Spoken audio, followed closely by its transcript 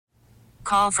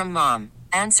Call from mom.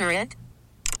 Answer it.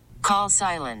 Call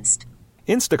silenced.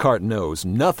 Instacart knows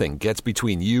nothing gets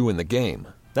between you and the game.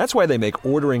 That's why they make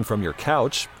ordering from your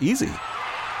couch easy.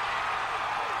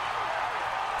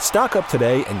 Stock up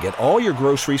today and get all your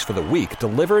groceries for the week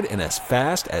delivered in as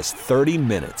fast as 30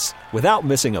 minutes without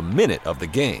missing a minute of the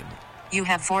game. You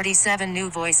have 47 new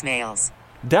voicemails.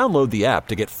 Download the app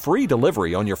to get free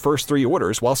delivery on your first 3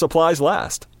 orders while supplies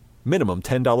last. Minimum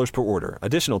 $10 per order.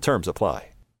 Additional terms apply.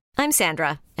 I'm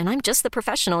Sandra, and I'm just the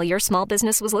professional your small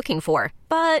business was looking for.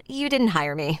 But you didn't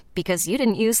hire me because you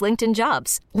didn't use LinkedIn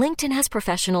Jobs. LinkedIn has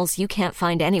professionals you can't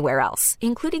find anywhere else,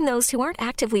 including those who aren't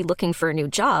actively looking for a new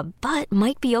job, but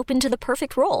might be open to the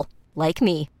perfect role, like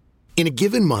me. In a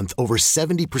given month, over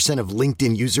 70% of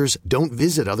LinkedIn users don't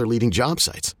visit other leading job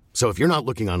sites. So if you're not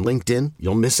looking on LinkedIn,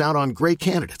 you'll miss out on great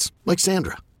candidates like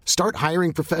Sandra. Start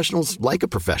hiring professionals like a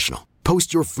professional.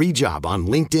 Post your free job on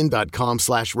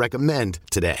linkedin.com/recommend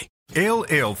today.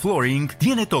 LL Flooring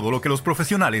tiene todo lo que los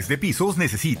profesionales de pisos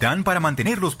necesitan para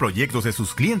mantener los proyectos de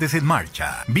sus clientes en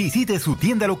marcha. Visite su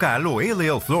tienda local o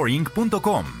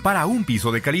llflooring.com para un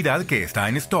piso de calidad que está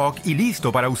en stock y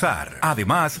listo para usar.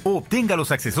 Además, obtenga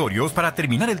los accesorios para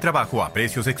terminar el trabajo a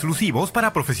precios exclusivos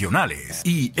para profesionales.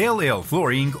 Y LL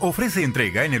Flooring ofrece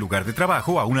entrega en el lugar de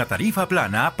trabajo a una tarifa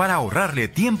plana para ahorrarle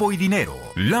tiempo y dinero.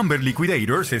 Lumber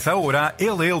Liquidators es ahora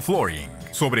LL Flooring.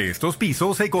 Sobre estos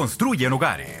pisos se construyen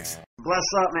hogares. Bless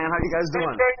up, man. How you guys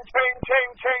doing?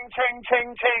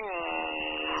 Ching.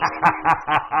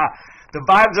 The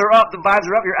vibes are up.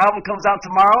 Your album comes out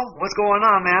tomorrow. What's going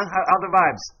on, man? How the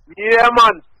vibes? Yeah,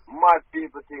 man. Mad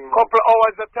people thing. Couple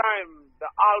hours at a time. The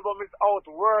album is out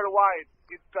worldwide.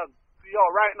 It's just,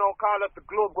 right now, call up the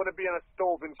globe going to be on a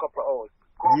stove in couple hours.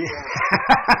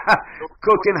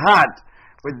 Cooking hot.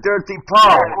 With Dirty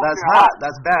Paul. That's hot.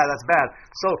 That's bad.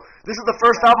 So, this is the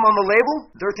first album on the label?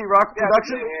 Dirty Rock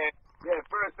Production? Yeah,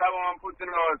 first album I'm putting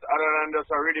out other than just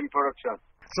a rhythm production.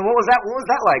 So what was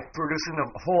that like, producing the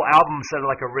whole album instead of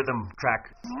like a rhythm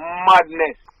track?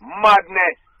 Madness.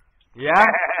 Yeah?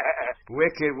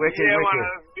 Wicked. Yeah,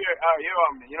 man,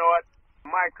 you know what?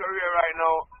 My career right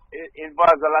now, it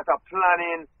involves a lot of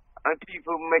planning and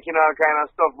people making all kind of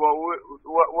stuff. But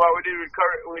what we did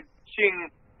with Ching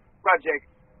project,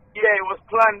 yeah, it was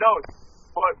planned out,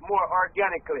 but more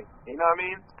organically. You know what I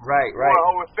mean? Right. More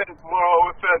how we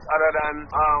felt other than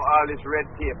all this red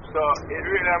tape. So it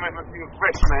really made me feel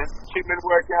fresh, man. Ching been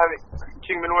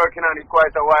working on it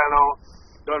quite a while now.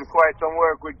 Done quite some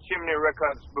work with Chimney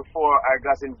Records before I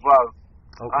got involved.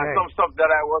 Okay. Some stuff that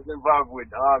I was involved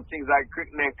with, things like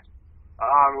Crickneck.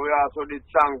 We also did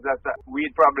songs that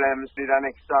Weed Problems did a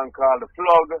next song called The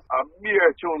Plug. A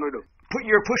beer tune we do.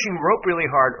 You're pushing Rope really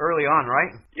hard early on,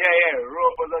 right? Yeah.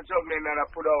 Rope was a juggling that I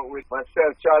put out with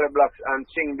myself, Charlie Blacks, and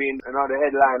Ching being the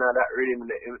headliner of that rhythm,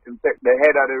 the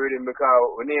head of the rhythm, because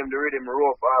we named the rhythm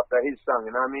Rope after his song.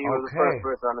 You know what I mean? He was the first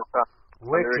person on the song.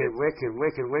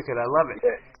 Wicked. I love it.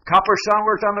 Yeah. Copper Sean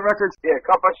worked on the records? Yeah,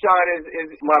 Copper Sean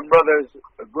is my brother's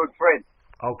good friend.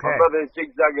 Okay. My brother is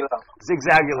Zigzagula. That's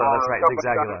right,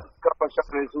 Zigzagula. Copper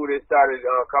Sean is who they started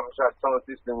Copper Sean sound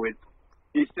system with.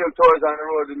 He still tours on the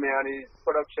road with me, and he's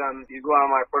one of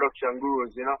my production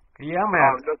gurus, you know? Yeah,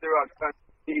 man. Dirty Rock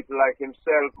people like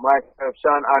himself, myself,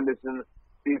 Sean Anderson,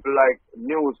 people like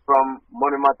News from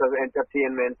Money Matters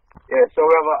Entertainment. Yeah, so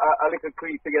we have a little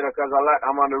creep together because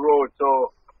I'm on the road,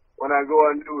 so when I go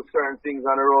and do certain things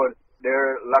on the road,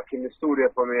 they're locking the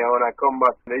studio for me, and when I come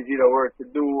back, there's either work to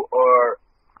do or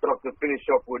stuff to finish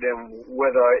up with them,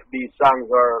 whether it be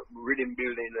songs or rhythm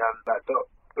building and that. So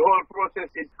the whole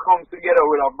process, it comes together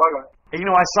with a bagger. You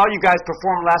know, I saw you guys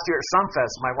perform last year at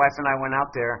Sunfest. My wife and I went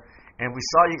out there, and we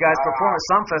saw you guys perform at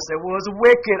Sunfest. It was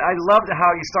wicked. I loved how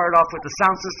you started off with the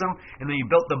sound system, and then you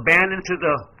built the band into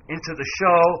the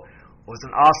show. It was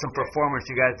an awesome performance.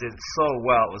 You guys did so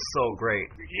well. It was so great.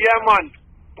 Yeah, man.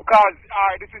 Because,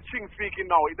 this is Ching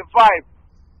speaking now. The vibe.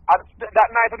 That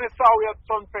night when I saw we at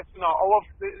Sunfest,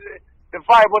 the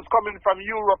vibe was coming from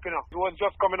Europe, you know. It was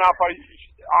just coming off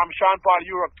Sean Paul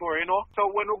Europe tour, you know. So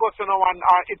when we go to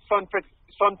it's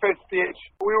Sunfest stage,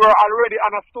 we were already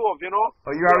on a stove, you know.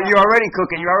 Oh, you're already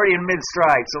cooking. You're already in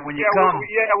mid-stride. So when you come...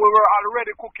 we were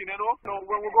already cooking, you know. So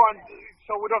when we go on...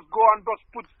 So we just go and just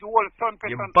put the whole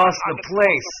Sunfest on the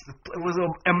place. It was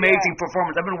an amazing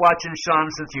performance. I've been watching Sean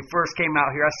since you first came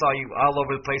out here. I saw you all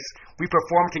over the place. We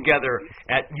performed together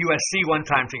at USC one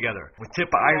time together with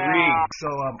Tippa Irie. So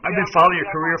I've been following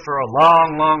your career for a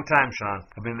long time, Sean.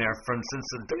 I've been there since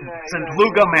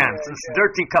Luga Man, since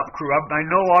Dirty Cup Crew. I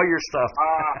know all your stuff.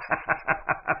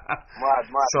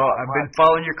 So I've been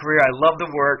following your career. I love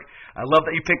the work. I love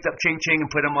that you picked up Ching Ching and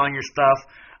put him on your stuff.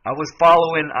 I was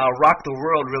following Rock the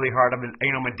World really hard. I'm a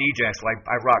DJ, so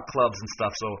I rock clubs and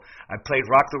stuff. So I played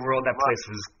Rock the World. That place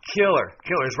was killer.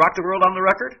 Is Rock the World on the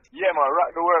record? Yeah, man.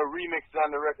 Rock the World remix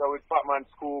on the record with Fatman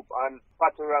Scoop and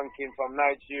Patty Rankin from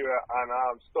Nigeria and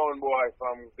Stone Boy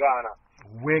from Ghana.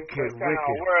 Wicked.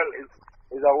 World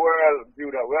is a world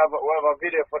builder. We have a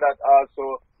video for that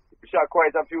also. We shot quite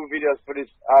a few videos for this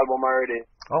album already.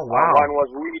 Oh, wow. One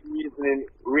was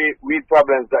weed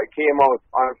problems that came out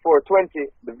on 420.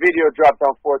 The video dropped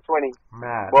on 420.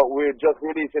 Mad. But we're just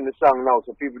releasing the song now,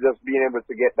 so people just being able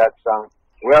to get that song.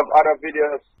 We have other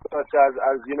videos such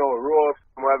as you know, Rope.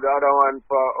 We have the other one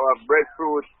for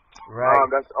Breadfruit. Right.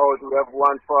 That's out. We have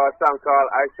one for a song called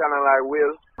I Can and I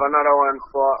Will. Another one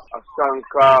for a song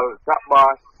called Top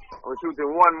Boss. We're shooting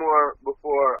one more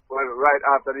right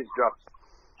after this drops.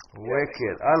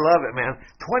 Wicked. I love it, man.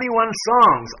 21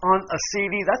 songs on a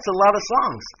CD. That's a lot of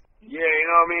songs. Yeah, you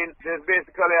know what I mean? There's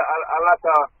basically a lot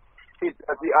of hits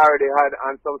that we already had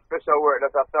and some special work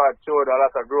that I thought showed a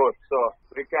lot of growth. So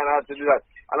we kind of have to do that.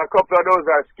 And a couple of those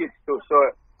are skits too. So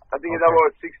I think it's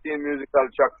about 16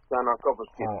 musical tracks and a couple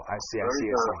of skits. Oh, I see.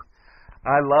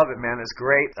 I love it, man. It's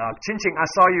great. Chi-Ching, I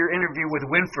saw your interview with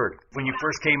Winford when you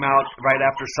first came out right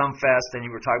after Sumfest, and you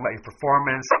were talking about your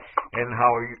performance and how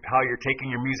you're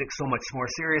taking your music so much more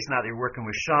serious now that you're working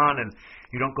with Sean and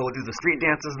you don't go do the street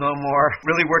dances no more.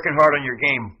 Really working hard on your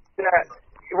game. Yeah,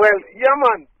 well, yeah,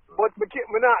 man. But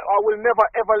I will never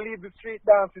ever leave the street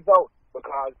dances out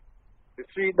because the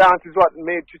street dance is what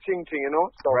made Chi-Ching Ching, you know.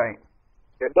 So right.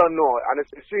 They don't know, and the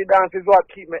street dance is what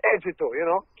keep me edgy too, you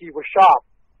know, keep me sharp.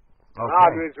 Okay.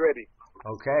 Always ready.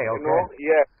 Okay. You know?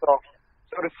 Yeah, so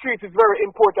the streets is very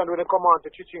important when they come on to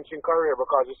Chi-Ching Ching career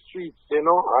because the streets, you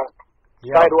know,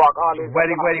 sidewalk, all this.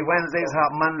 Weddy Wednesdays,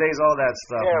 Hot Mondays, all that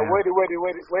stuff. Yeah, Weddy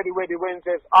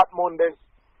Wednesdays, Hot Mondays,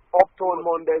 Uptown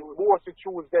Mondays, Bossy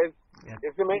Tuesdays. Yeah.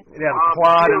 You see me? Yeah, the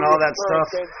quad and all that stuff.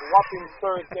 Whopping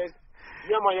Thursdays.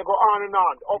 Yeah, man, you go on and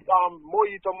on.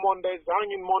 Mojito Mondays,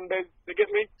 Hanging Mondays. You get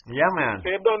me? Yeah, man.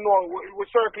 So you don't know. We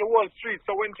circle Wall Street.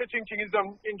 So when Chi-Ching Ching is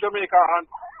in Jamaica and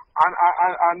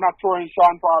not touring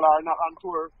Sean Paul or not on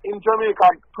tour, in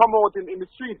Jamaica, come out in the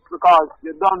streets because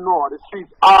you don't know. The streets,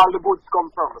 all the goods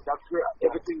come from. That's where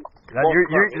everything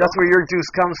that's where your juice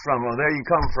comes from. Well, there you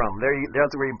come from.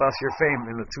 That's where you bust your fame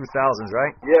in the 2000s,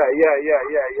 right? Yeah,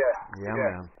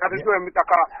 man. That is where the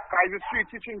street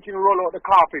Chi-Ching Ching roll out the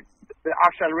carpet, the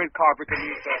actual red carpet, and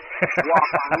you walk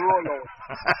and roll out.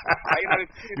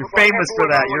 You're famous for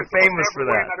that. You're famous for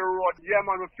that. Yeah,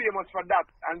 man, we're famous for that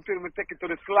until we take it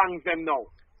to the slangs them now,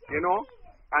 you know,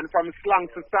 and from slang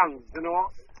to songs, you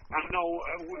know. And now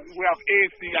we have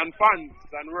AC and fans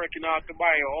and working hard to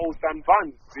buy a house and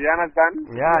fans. You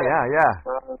understand? Yeah.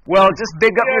 Well, just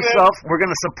big up yourself. We're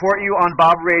going to support you on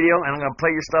Bob Radio, and I'm going to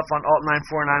play your stuff on Alt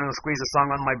 949 and squeeze a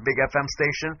song on my big FM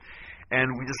station. And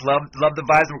we just love the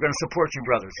vibes, and we're going to support you,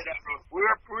 brothers.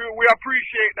 We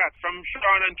appreciate that from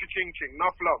Sean and Chi-Ching Ching.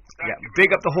 Enough love. Thank you.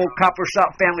 Big up the whole Copper Shop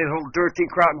family, the whole Dirty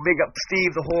Croc. Big up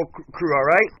Steve, the whole crew, all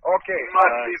right? Okay.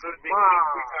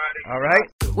 All right.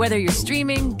 Whether you're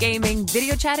streaming, gaming,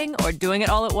 video chatting, or doing it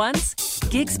all at once,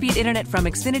 Gig Speed Internet from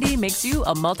Xfinity makes you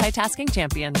a multitasking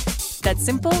champion. That's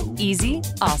simple, easy,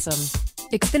 awesome.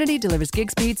 Xfinity delivers gig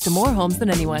speeds to more homes than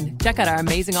anyone. Check out our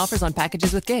amazing offers on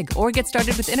packages with gig, or get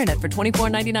started with internet for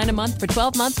 $24.99 a month for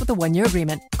 12 months with a 1-year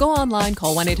agreement. Go online,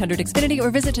 call 1-800-XFINITY,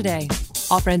 or visit today.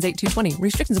 Offer ends 8/2/20.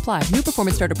 Restrictions apply. New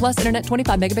Performance Starter Plus internet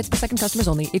 25 megabits per second customers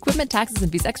only. Equipment, taxes,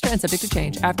 and fees extra and subject to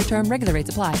change. After term, regular rates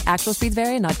apply. Actual speeds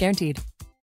vary and not guaranteed.